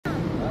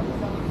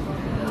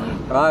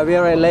Right, we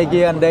are at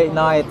Legian date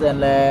night,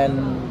 and then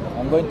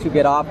I'm going to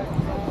get up,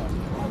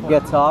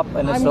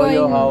 and then show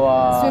you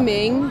how.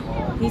 Swimming.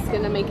 He's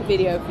gonna make a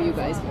video for you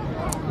guys.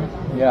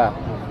 Yeah.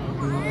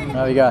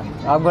 There we go.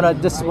 I'm gonna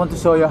just want to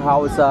show you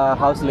how's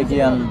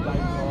Legian.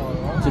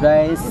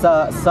 Today is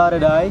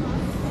Saturday,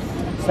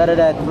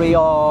 3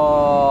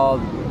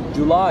 of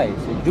July,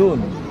 so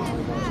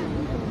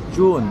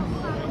June.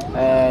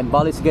 And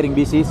Bali is getting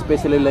busy,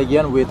 especially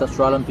Legian, with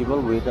Australian people,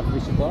 with the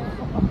visitor.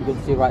 You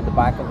can see right at the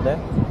back of there.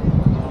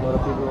 A lot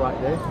of people right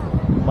there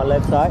on my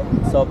left side.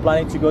 So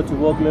planning to go to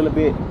walk a little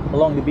bit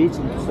along the beach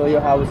and show you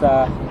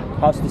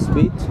how's this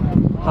beach,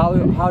 how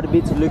the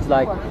beach looks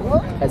like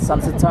at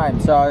sunset time.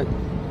 So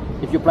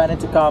if you're planning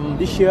to come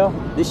this year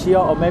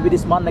or maybe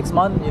this month, next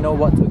month, you know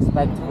what to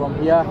expect from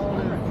here.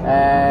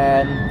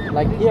 And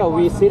like here,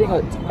 we're sitting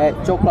at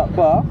chocolate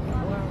bar.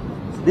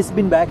 This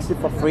bean bag is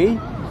for free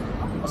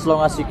as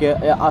long as you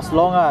get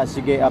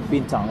a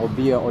bintang or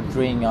beer or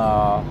drink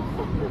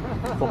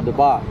from the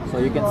bar. So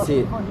you can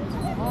sit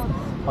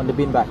on the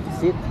bean bag.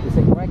 Sit, is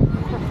that correct?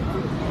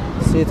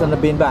 Sit on the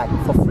bean bag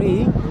for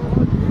free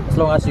as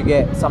long as you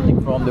get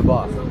something from the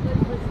bar.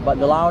 But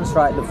the lounge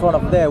right the front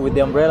of there with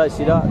the umbrella,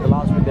 see that? The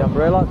lounge with the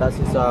umbrella, that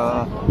is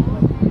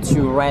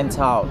to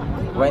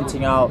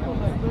renting out,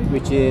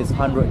 which is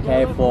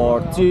 100k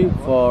for two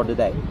for the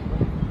day.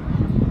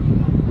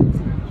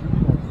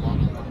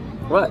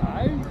 Right,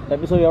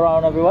 let me show you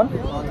around, everyone.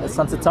 It's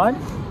sunset time.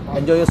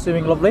 Enjoy your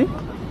swimming, lovely.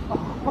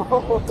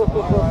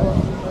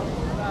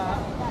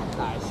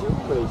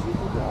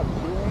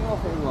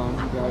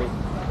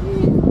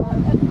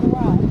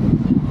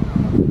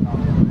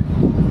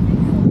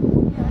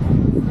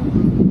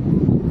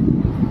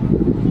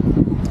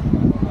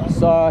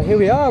 So here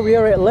we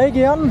are at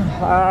Legian,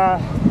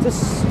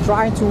 just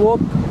trying to walk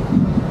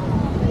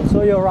and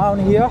show you around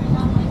here,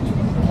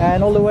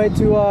 and all the way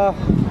to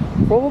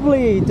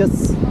probably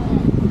just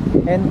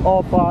end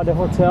of the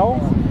hotel,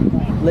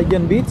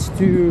 Legian Beach,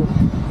 to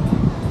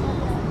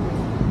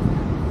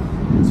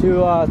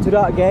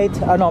that gate.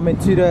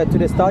 To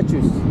the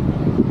statues,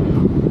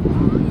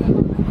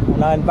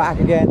 and then back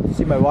again to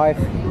see my wife.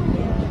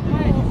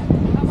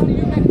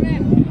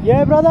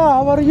 Yeah, brother,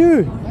 how are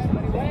you?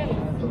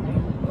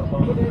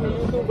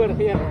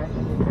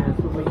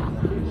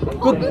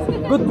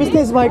 Good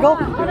business, Michael.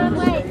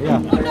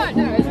 Yeah.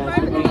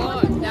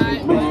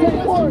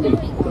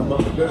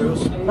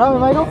 Kenapa,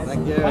 Michael?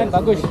 Main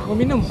bagus. Mau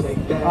minum?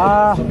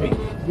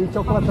 Di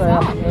coklat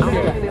saya.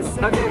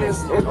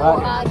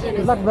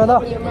 Good luck, brother.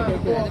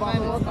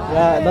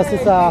 Yeah, this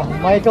is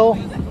Michael.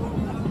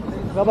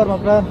 Kabar, my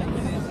friend?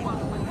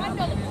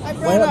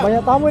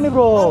 Banyak tamu ini,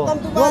 bro.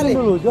 Jualin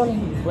dulu, jualin.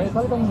 Banyak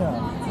kali tamunya.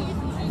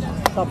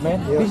 What's up, man?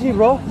 Busy,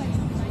 bro?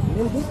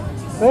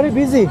 Very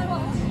busy.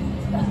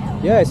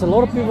 Yeah, it's a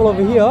lot of people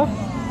over here.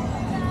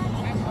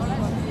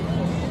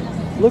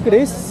 Look at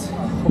this.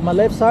 From my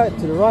left side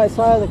to the right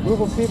side, a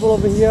group of people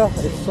over here.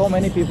 There's so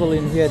many people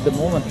in here at the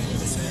moment.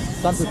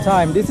 Sunset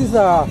time. This is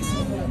a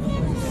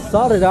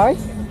Saturday,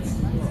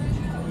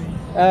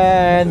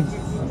 and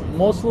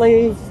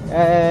mostly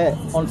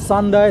on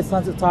Sunday,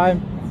 sunset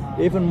time,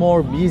 even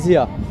more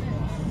busier.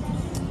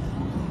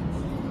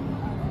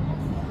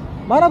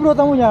 Mana bro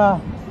tamunya?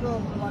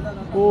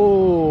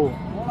 Oh,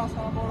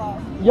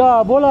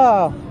 ya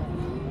bola.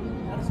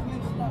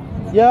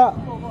 Ya,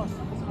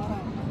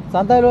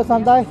 santai bro,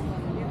 santai.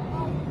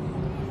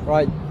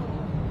 Right,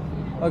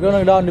 we're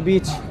going down the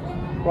beach.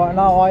 Right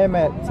now I am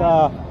at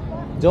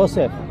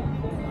Joseph.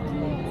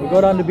 We go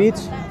down the beach.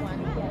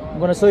 I'm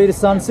gonna show you the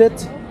sunset.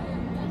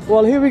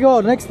 Well, here we go.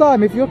 Next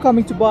time, if you're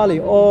coming to Bali,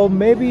 or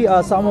maybe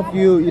some of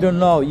you don't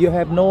know, you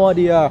have no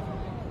idea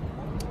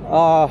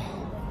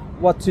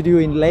what to do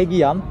in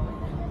Legian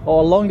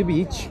or along the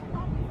beach,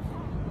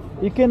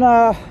 you can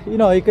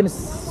you can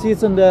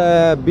sit on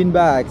the bean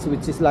bags,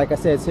 which is, like I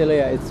said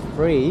earlier, it's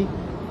free,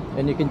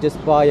 and you can just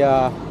buy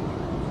a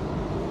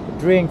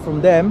drink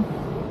from them,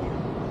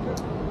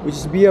 which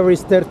is beer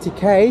is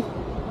 30k,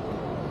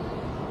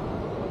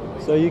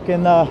 so you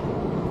can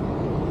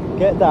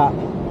get that.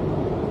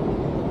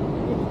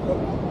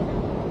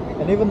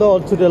 And even though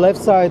to the left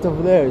side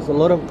over there is a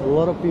lot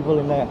of people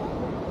in there.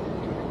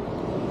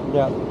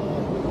 Yeah,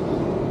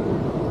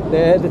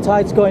 the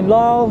tide's going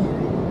low.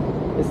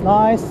 It's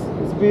nice,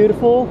 it's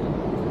beautiful.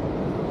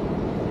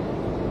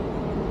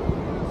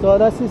 So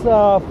this is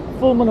a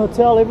full moon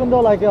hotel. Even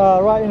though like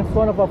right in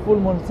front of a full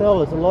moon hotel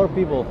there's a lot of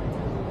people.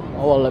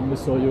 Oh, well, let me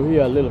show you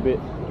here a little bit.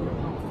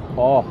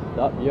 Oh,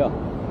 that, yeah.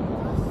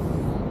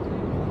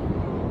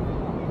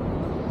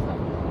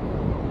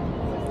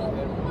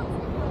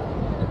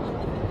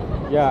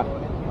 Yeah.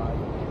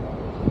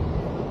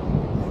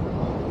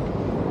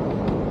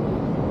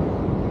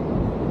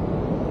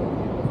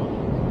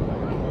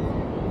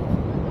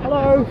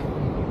 Hello.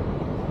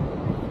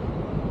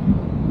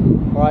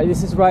 Alright,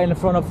 this is right in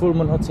front of Full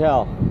Moon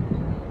Hotel.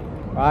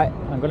 Right,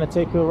 I'm gonna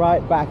take you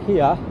right back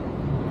here.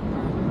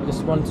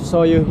 Just want to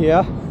show you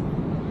here.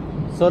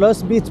 So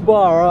those beach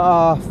bar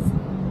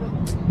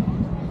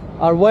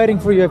are waiting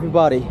for you,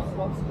 everybody.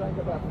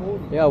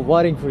 Yeah,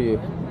 waiting for you.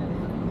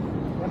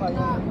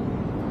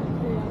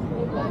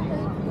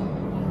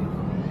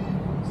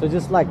 So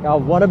just like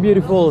what a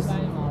beautiful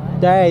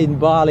day in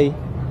Bali,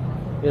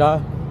 you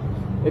know.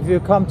 If you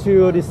come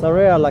to this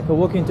area, like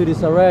walk into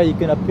this area, you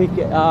can pick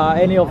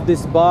any of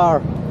this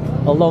bar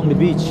along the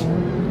beach.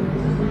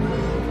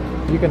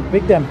 You can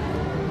pick them.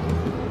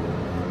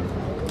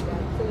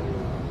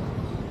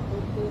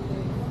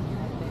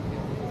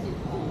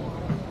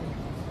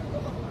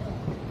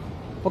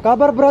 Apa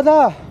kabar,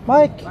 brother?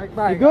 Mike?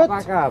 Baik-baik. You good?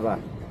 Apa kabar?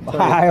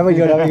 There we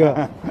go, there we go.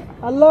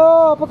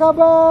 Halo, apa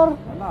kabar?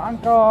 Halo,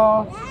 Uncle.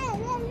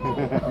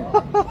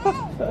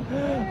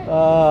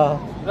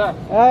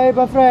 Hey,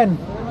 my friend.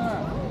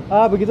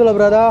 Begitulah,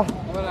 brother.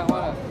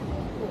 Mana?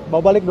 Mau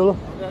balik dulu.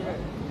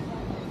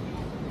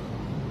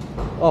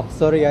 Oh,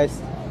 sorry guys.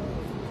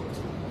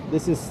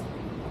 This is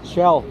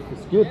shell.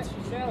 It's good.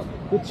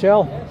 Good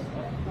shell.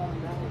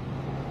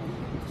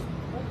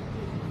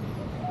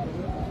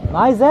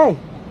 Nice day.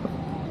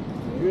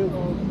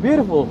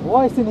 Beautiful.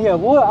 What is in here?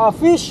 What?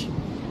 Fish?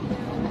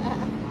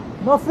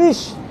 No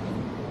fish.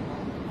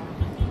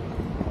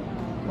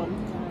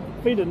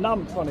 Feed a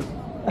numb, funny.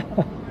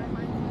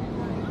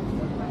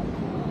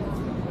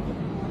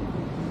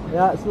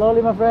 Yeah,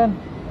 slowly, my friend.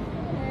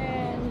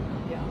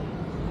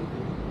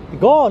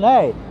 Go on,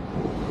 hey.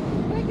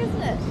 Quick,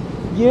 isn't it?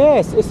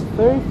 Yes, it's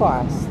very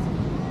fast.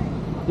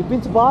 You've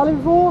been to Bali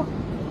before?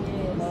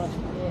 Yes.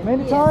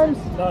 Many times?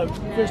 No,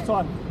 first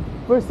time.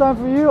 First time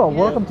for you? Oh,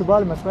 welcome to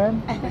Bali, my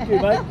friend. Thank you,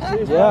 mate.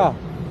 Cheers, Yeah.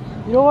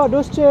 You know what?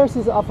 Those chairs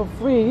are for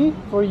free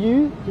for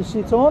you to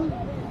sit on,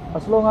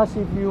 as long as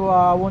if you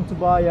want to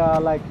buy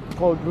like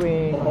cold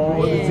drink.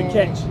 Oh, it's a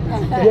catch.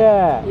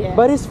 Yeah. Yeah.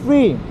 But it's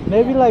free.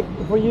 Maybe like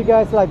for you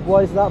guys, like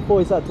what is that for?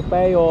 Is that to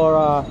pay or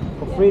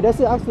for free? That's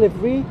actually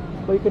free,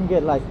 but you can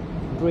get like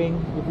drink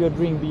if you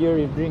drink beer,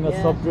 you drink a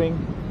Yeah. soft drink.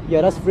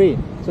 Yeah, that's free.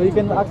 So you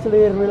can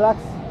actually relax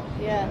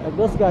Yeah. like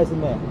those guys in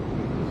there.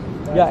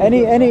 Yeah,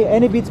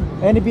 any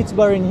beach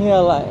bar in here,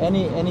 like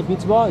any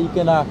beach bar, you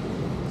can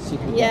sit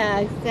with them.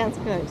 Yeah, sounds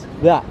good.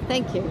 Yeah,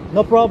 Thank you.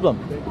 no problem.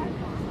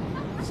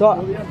 So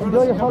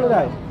enjoy your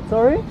holiday.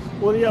 Sorry,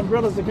 Well, the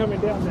umbrellas are coming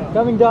down now.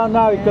 coming down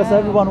now because Yeah.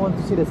 everyone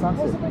wants to see the What's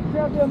sunset. the big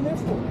crowd down there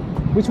for?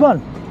 Which one?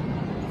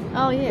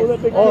 Oh, All yes.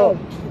 that big Oh, crowd.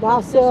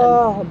 that's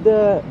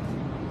the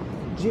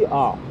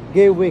GR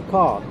Gateway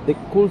Car. The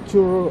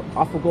culture,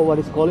 I forgot what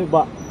it's called,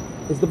 but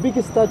it's the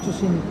biggest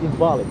statues in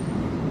Bali.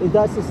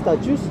 That's the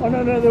statues. Oh,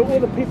 no, they're all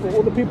the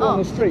people on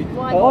the street.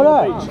 Why- Oh, on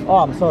right. the beach. Oh,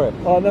 I'm sorry.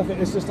 Oh, nothing,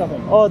 it's just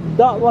nothing. Oh,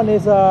 that one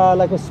is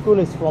like a school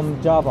is from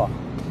Java.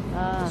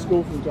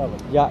 School from Java.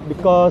 Yeah,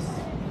 because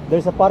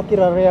there's a parking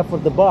area for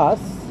the bus.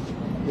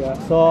 Yeah.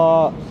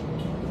 So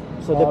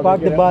they they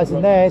park the get bus out.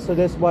 in there. So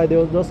that's why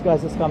those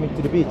guys is coming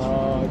to the beach.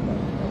 Oh, okay.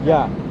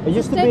 Yeah, it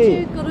used to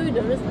Statue be. Garuda,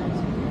 isn't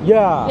it?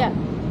 Yeah. Yeah.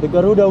 The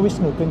Garuda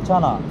Vishnu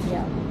Kanchana.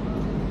 Yeah.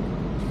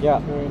 Yeah.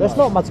 Very There's nice.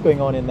 not much going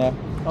on in there.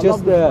 I Just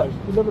love this the. place.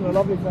 You live in a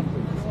lovely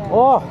country.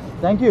 Oh,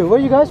 thank you. Where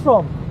are you guys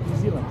from? New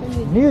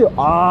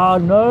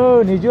Zealand.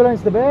 No, New Zealand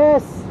is the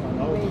best.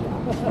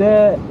 I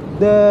know.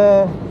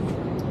 The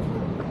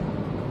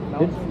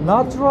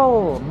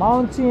natural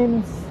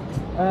mountains,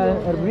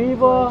 a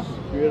river,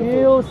 Beautiful.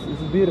 hills.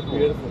 It's beautiful.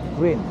 Beautiful.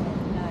 Green.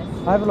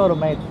 Nice. I have a lot of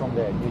mates from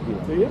there. New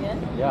Zealand. Do you?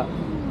 Yeah. Yeah,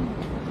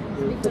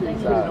 It's a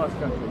pretty nice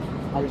country.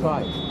 I'll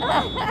try.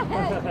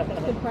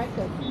 Good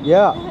practice.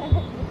 Yeah.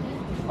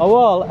 Oh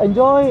well,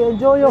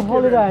 enjoy your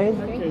holiday.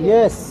 Thank you.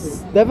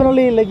 Yes,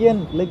 definitely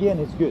Legian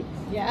is good.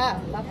 Yeah.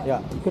 Love it.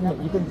 Yeah,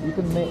 you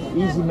can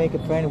easily make a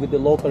friend with the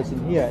locals in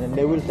here, and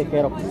they will take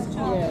care of you.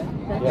 Yeah.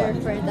 They're Yeah.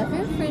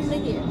 very friendly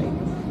here.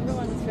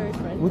 Everyone is very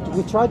friendly.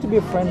 We try to be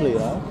friendly,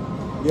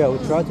 Yeah, we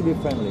try to be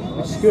friendly,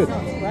 which is good.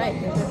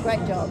 Great. They do a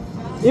great job.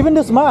 Even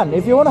this man,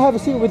 if you want to have a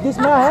seat with this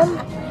man,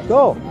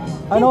 go.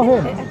 I know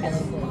him.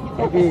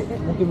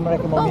 Mungkin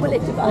mereka mau Oh, minum. boleh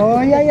coba.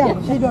 Oh yeah,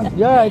 sit down.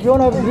 Yeah, if you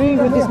want to have a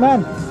drink with this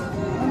man.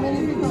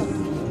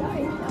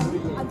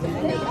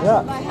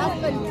 Yeah. My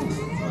husband.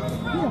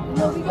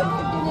 No, we got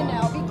to dinner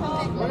now. We come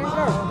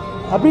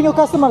back. I bring your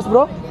customers,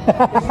 bro.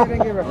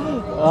 Thank you, bro.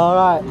 All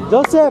right,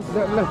 Joseph.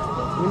 Look.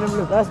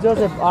 That's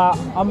Joseph.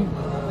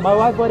 My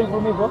wife waiting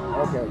for me, bro.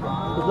 Okay.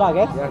 Good luck,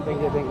 eh? Yeah,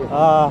 thank you.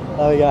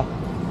 There we go.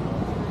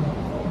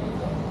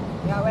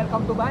 Yeah,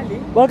 welcome to Bali.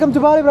 Welcome to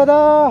Bali,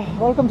 brother.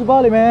 Welcome to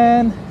Bali,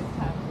 man.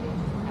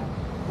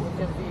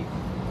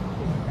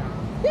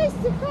 This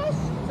is fresh.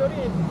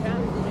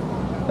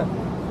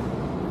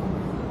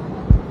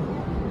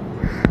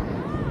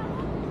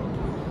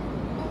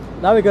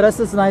 Now we got us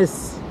this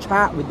nice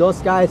chat with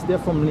those guys. They're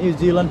from New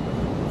Zealand,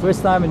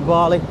 first time in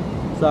Bali.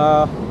 So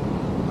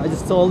I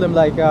just told them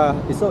like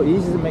it's so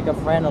easy to make a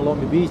friend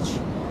along the beach.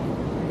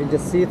 You can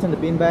just sit in the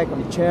beanbag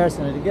on the chairs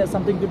and you get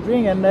something to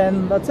drink, and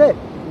then that's it.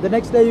 The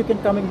next day you can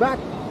coming back,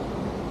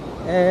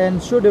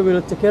 and sure they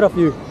will take care of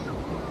you.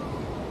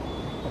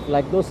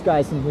 Like those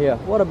guys in here.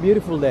 What a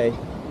beautiful day.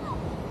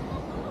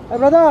 Hey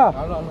brother!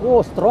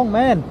 Oh, strong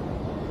man.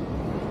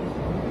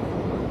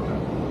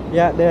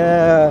 Yeah,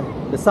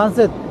 the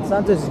sunset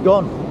is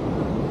gone.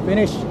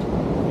 Finished.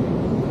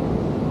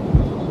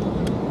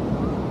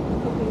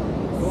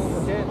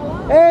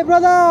 Hey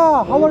brother,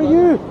 how are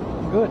you?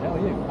 Good, how are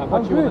you? I I'm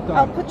watch you all the good.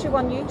 I'll time. put you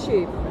on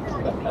YouTube.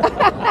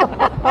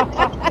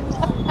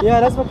 Yeah,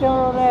 that's my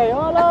camera there.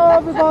 Hello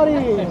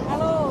everybody.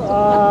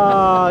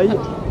 Hello.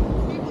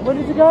 When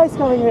did you guys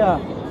come here?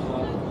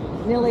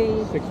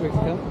 Nearly. 6 weeks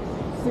ago.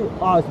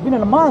 Oh, it's been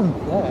a month.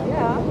 Yeah.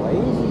 Yeah.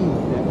 Crazy.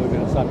 Yeah, we've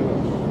been at Sanur.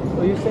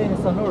 So you're staying in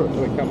Sanur?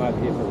 So we come out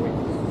here for a week.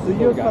 So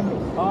you're Go. coming.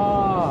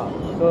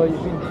 So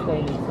you've been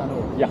staying in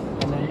Sanur? Yeah.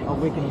 And then a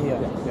week in here?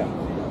 Yeah.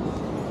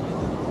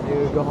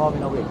 You go home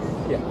in a week?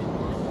 Yeah.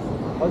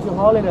 How's your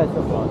holiday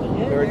so far?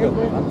 Very good.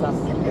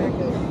 Fantastic.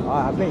 Oh,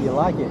 I bet you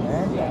like it,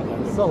 man. Yeah, no,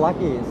 It's so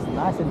lucky. It's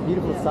nice and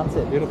beautiful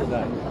sunset. Beautiful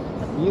day.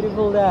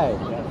 Beautiful day.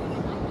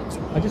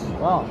 I just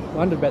Wow.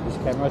 wondered about this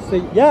camera. I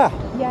see Yeah.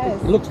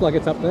 Yes. it looks like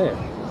it's up there.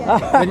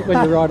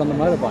 when you ride on the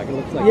motorbike, it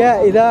looks like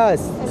Yeah, it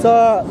does.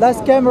 So that's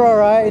camera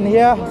right in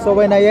here. So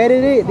when I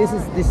edit it, this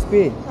is the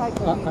speed. I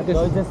So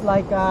just it's just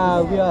like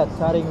we are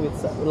chatting with,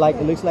 like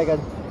it looks like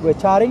we're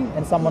chatting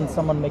and someone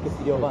make a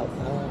video of us.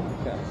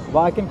 okay. But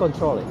I can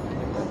control it.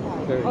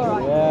 Very All good.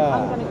 right. Yeah.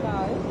 I'm gonna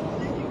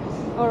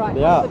go. All right.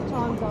 Yeah. Good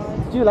time,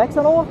 guys. Do you like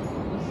Sanur?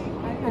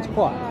 It's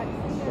quiet.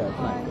 Yeah, it's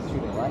nice.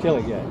 Shooting, right?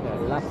 Chilly, yeah.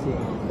 Relaxing.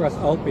 For us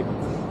old people.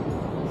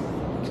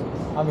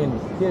 I mean,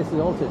 yes, it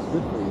also is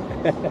good for you.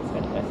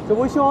 So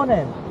what's your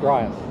name?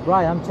 Brian,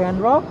 Brian, I'm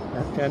Chandra.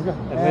 Chandra,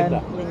 and And-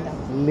 Linda. Linda.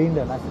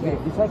 Linda, nice to meet you.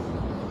 Did you like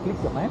click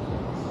your hand?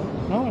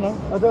 No.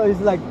 I thought it's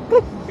like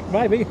click.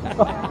 Maybe.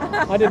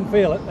 I didn't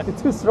feel it.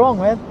 It's too strong,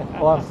 man.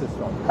 Oh, I'm too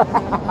strong.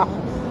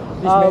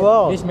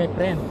 This my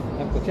friend.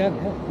 Uncle Chan,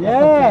 yeah.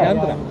 Yeah.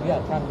 Chandra. Yeah,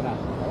 Chandra.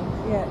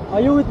 Yeah.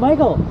 Are you with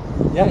Michael?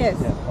 Yes.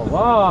 Yeah. Oh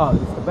wow,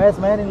 he's the best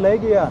man in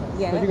Legian.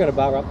 Yeah. But you got a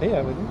bar up here,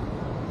 haven't you?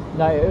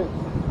 No,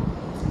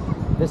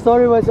 the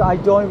story was I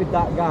joined with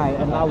that guy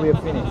and now we're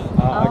finished.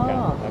 Oh, okay.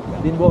 Oh.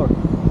 Okay. Didn't work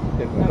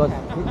Didn't work.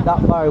 because that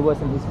bar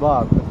wasn't his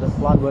bar. Because the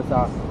one was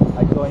I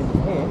joined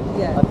with him.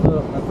 Yeah. I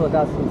thought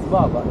that's his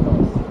bar, but no.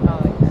 Oh,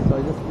 okay. So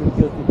I just feel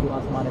guilty to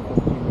ask money from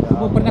him.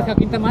 Kamu pernah ke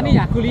Kintamani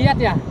ya? Aku lihat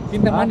ya,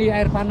 Kintamani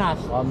air panas.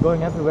 Well, I'm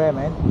going everywhere,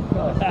 man.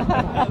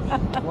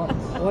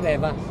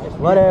 Whatever.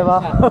 Whatever.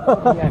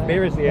 Yeah,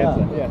 beer is the Yeah.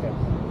 answer. Yeah.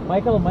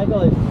 Michael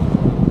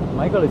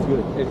is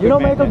good. He's You know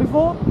good man, Michael yeah.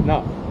 before? No,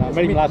 I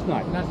met him last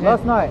night.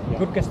 Last night. Yeah.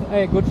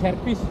 Good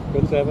service.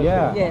 Good service.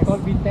 Yeah. Yes.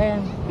 Cold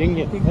bintang.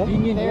 Dingin.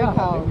 Dingin Very ya.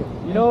 cold.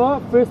 You know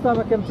what? First time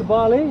I came to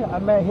Bali, I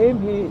met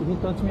him. He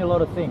taught me a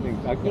lot of things.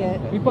 Okay.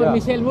 Yeah. Before Yeah.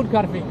 Michelle wood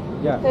carving.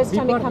 Yeah. First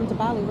time you Before- come to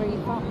Bali, where are you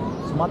from?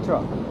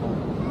 Sumatra.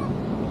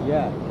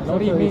 Yeah. And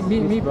Sorry, also his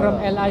me from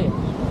brother. LA.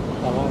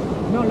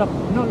 No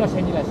Los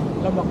Angeles.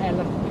 Lombok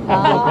Island.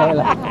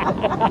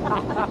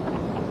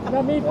 No,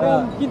 me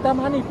from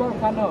Kintamani,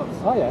 Volcano.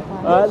 Oh yeah.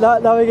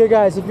 Now we go,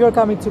 guys. If you're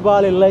coming to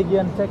Bali,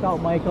 Legian, check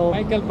out Michael.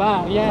 Michael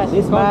Bar, yes.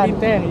 This Cold man,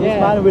 bintang, this yes.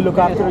 man will look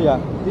Yes. after you.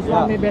 This Yeah.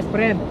 one my best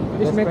friend.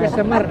 This Best my friend.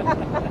 customer.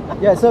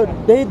 Yeah. So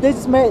they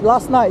just met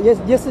last night,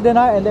 yesterday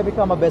night, and they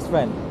become a best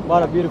friend.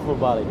 What a beautiful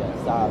Bali, guys.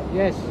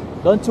 Yes.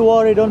 Don't you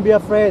worry. Don't be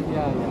afraid.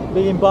 Yeah.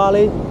 Being in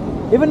Bali,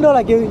 even though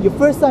like your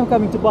first time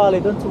coming to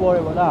Bali, don't you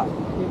worry about that.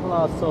 People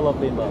are so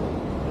lovely in Bali.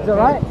 Is that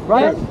right?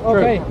 Brian? Yes.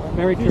 Okay.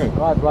 Very true.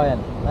 Right, Brian.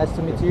 Nice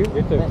to meet you.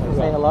 You too. Nice to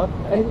say hello.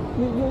 And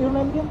your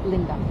name again?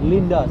 Linda.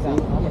 Linda. See,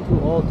 I'm too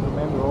old to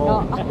remember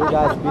all you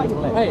guys'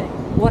 beautiful names. Hey,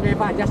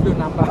 whatever, just do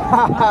number.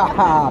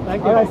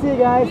 Thank you. Alright, see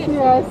you guys. See you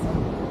guys.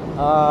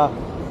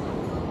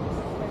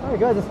 Alright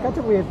guys, just catch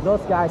up with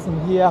those guys in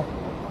here,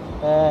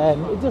 and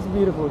it's just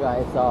beautiful,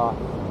 guys.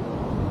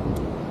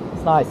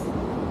 It's nice.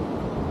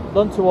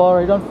 Don't you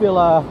worry. Don't feel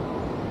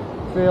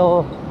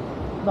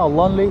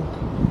lonely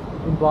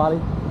in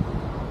Bali.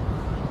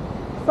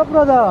 What's up,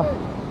 brother?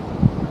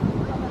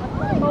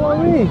 How are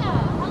we?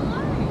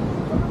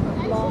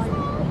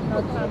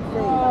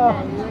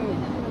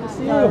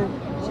 See you.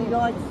 She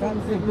likes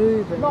things that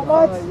move. Not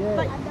much.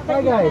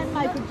 Hi guys.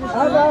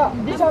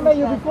 Did I met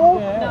you before?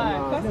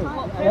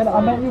 Yeah,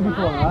 I met you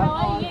before,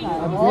 right?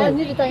 I'm Oh, good.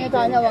 ini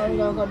ditanya-tanya bang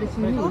nggak di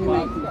sini.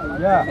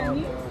 Yeah.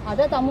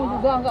 Ada tamu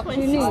juga nggak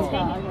kesini.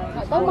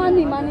 Nggak tahu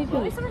mani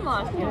tuh.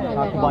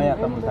 Aku banyak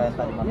teman saya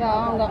tadi malam. Ya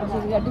nggak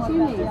kesini nggak di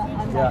sini.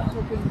 Yeah.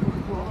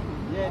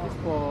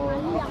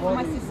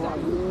 My sister.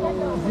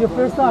 Is it your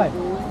first time?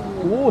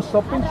 Oh,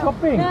 shopping. That's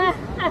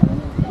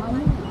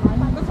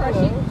why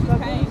she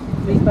came.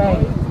 This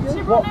time. She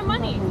brought no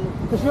money.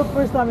 It's your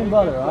first time in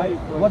Bali, right?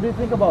 What do you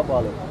think about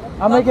Bali?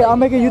 I'll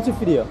make a YouTube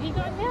video. It's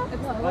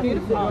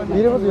beautiful.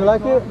 Beautiful, do you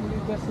like it?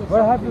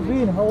 Where have you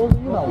been? How old are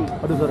you now?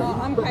 Aduh, sorry.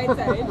 I'm Kate's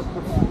age.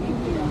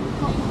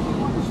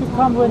 You should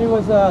come when he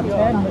was 10.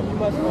 I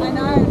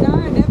know,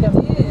 I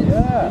never did.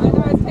 Yeah. I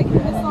know it's taken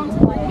this long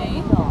to like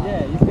me.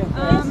 Yeah, you can.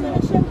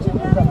 Is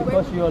that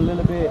because you're a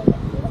little bit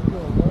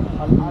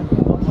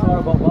not sure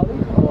about Bali?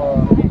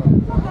 Or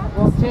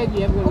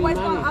Always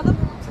gone other.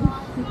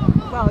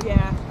 Well,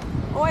 yeah.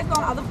 Always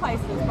gone other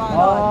places, but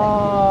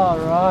oh,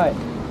 right.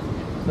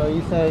 So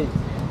you say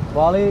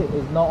Bali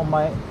is not on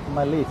my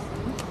list.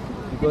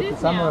 You go It to is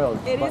somewhere now. else.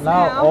 It But is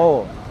now, now.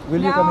 oh, will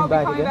you now coming I'll be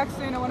back coming again? back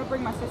soon. I want to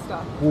bring my sister.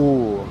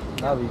 Ooh,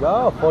 there we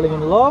go. Falling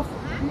in love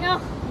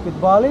with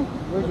Bali.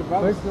 Where's your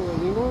brother? Still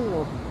in England?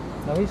 Or?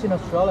 No, he's in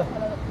Australia.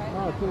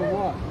 Oh, doing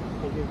what?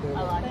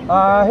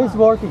 He's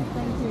working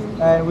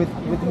and with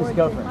his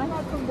girlfriend.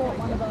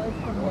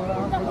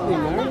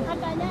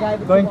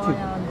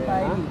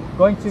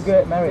 Going to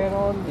get married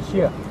this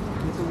year.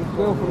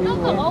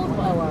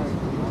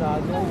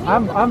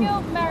 I'm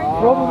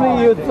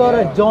probably you thought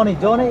of Johnny.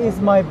 Johnny is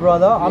my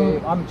brother.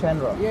 I'm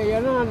Chandra. Yeah,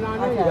 no,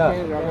 Yeah.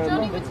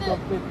 Johnny with the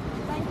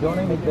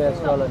Johnny with the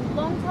Australian.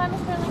 long time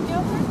Australian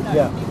girlfriend? No,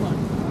 Yeah. new one.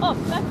 Oh,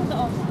 back with the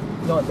old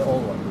one. Not the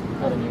old one.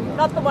 Not a new one.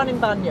 Not the one in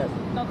Bunyip.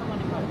 Not the one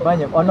in front.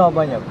 Banyap. Oh no,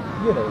 Banyap.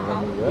 You know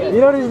Banyap.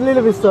 You know this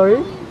little bit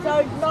story? So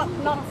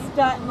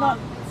not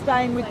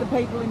staying with the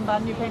people in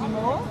Bunyip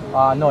anymore.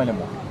 No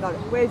anymore. Got it.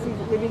 Where's he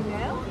living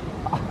now?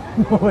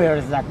 Nowhere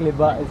exactly,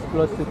 but it's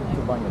close to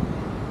Banyap.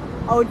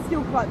 Oh, it's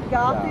still quite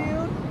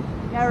Garfield,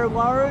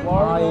 Yarrawarra.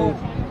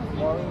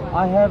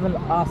 I haven't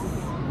asked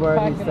where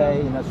he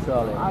stay in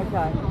Australia.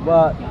 Okay.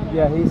 But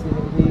yeah, he's in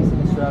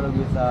Australia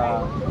with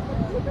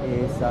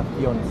his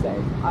fiance.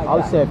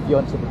 I'll say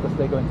fiance because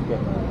they're going to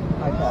get married.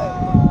 Okay.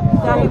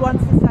 So he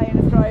wants to stay in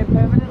Australia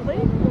permanently?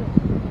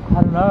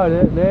 I don't know.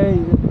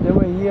 They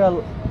were here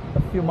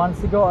a few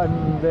months ago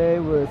and they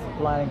was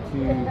planning to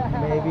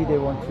maybe they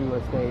want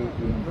to stay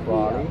in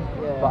Bali,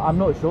 but I'm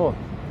not sure.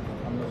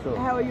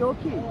 How are your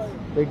kids?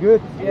 They're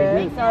good. Yeah.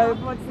 They're good. So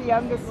what's the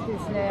youngest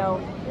is now?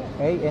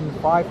 8 and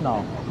 5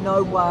 now.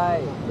 No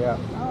way. Yeah.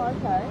 Oh,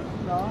 okay.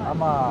 Right.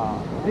 I'm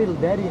a little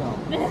daddy now.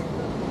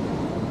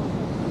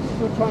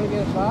 Still trying to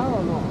get far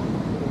or not?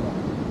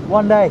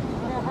 One day.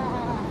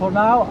 For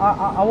now,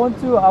 I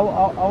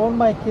want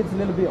my kids a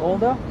little bit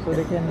older so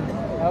they can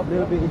help a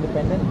little bit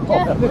independent.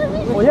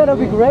 Oh yeah,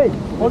 that'd be great.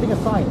 Holding a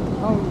sign.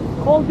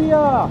 Cold beer.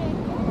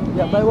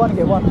 Yeah, buy one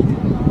get one.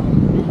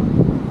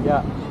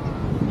 Yeah.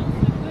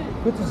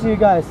 Good to see you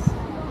guys.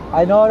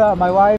 I know that my wife